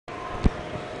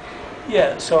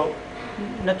Yeah, so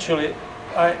naturally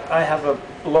I have a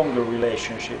longer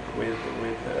relationship with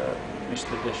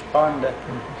Mr. Deshpande,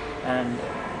 and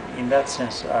in that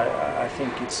sense I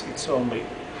think it's only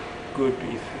good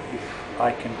if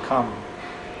I can come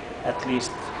at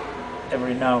least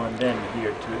every now and then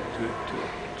here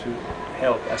to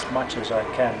help as much as I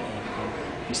can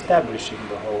in establishing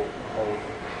the whole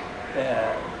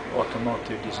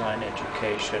automotive design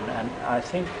education. And I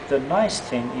think the nice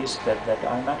thing is that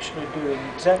I'm actually doing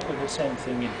exactly the same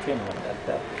thing in Finland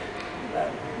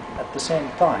at the same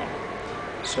time.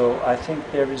 So I think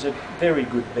there is a very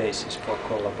good basis for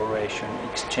collaboration,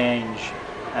 exchange,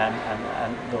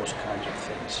 and those kinds of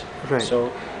things. Right.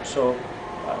 So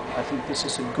I think this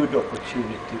is a good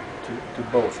opportunity to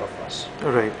both of us.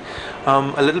 Right.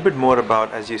 A little bit more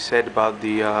about, as you said, about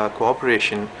the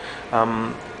cooperation.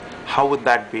 How would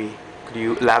that be? Could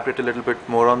you elaborate a little bit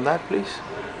more on that, please?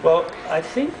 Well, I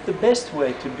think the best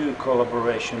way to do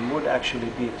collaboration would actually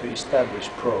be to establish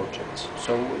projects.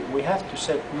 So we have to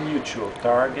set mutual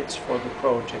targets for the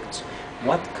projects,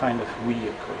 what kind of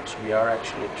vehicles we are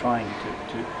actually trying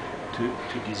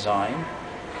to design,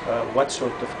 what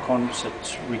sort of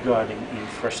concepts regarding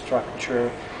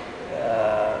infrastructure,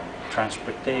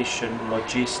 transportation,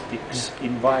 logistics,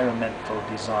 environmental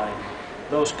design,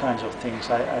 those kinds of things.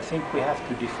 I think we have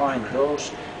to define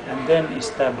those and then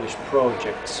establish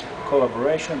projects,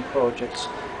 collaboration projects,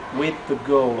 with the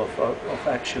goal of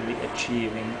actually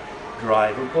achieving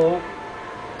drivable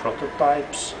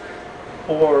prototypes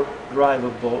or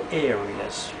drivable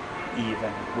areas,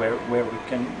 even where we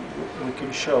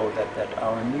can show that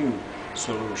our new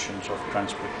solutions of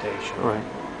transportation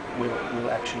will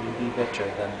actually be better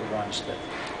than the ones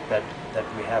that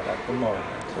we have at the moment.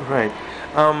 Right.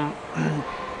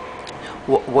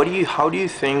 How do you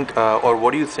think, or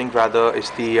what do you think rather, is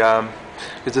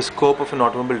the scope of an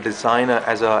automobile designer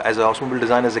as an automobile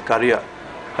designer as a career?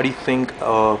 How do you think?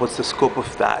 What's the scope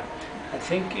of that? I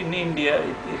think in India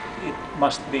it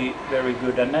must be very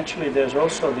good, and actually there's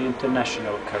also the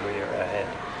international career ahead.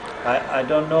 I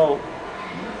don't know.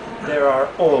 There are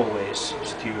always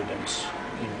students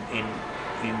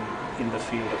in the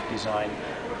field of design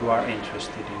who are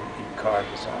interested in car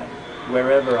design.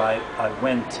 Wherever I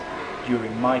went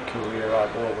during my career,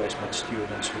 I've always met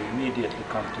students who immediately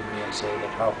come to me and say that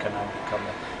how can I become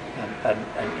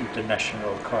an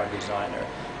international car designer?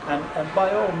 And by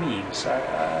all means,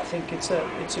 I think it's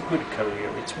a good career.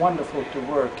 It's wonderful to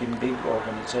work in big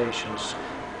organizations,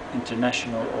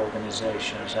 international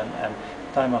organizations, and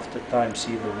time after time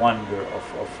see the wonder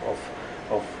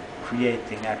of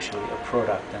creating actually a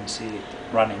product and see it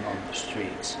running on the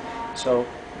streets. So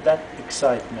that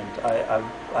excitement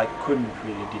I couldn't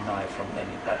really deny from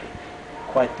anybody.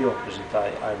 Quite the opposite,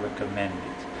 I recommend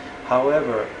it.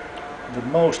 However, the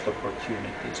most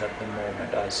opportunities at the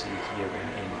moment I see here in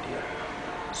India.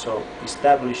 So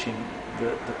establishing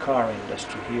the car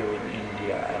industry here in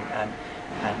India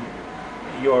and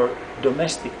your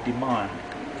domestic demand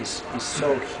is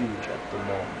so huge at the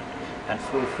moment, and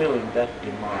fulfilling that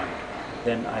demand,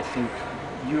 then I think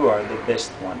you are the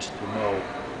best ones to know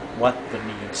what the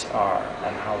needs are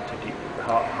and how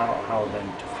then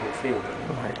to fulfill the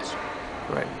needs.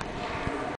 Right.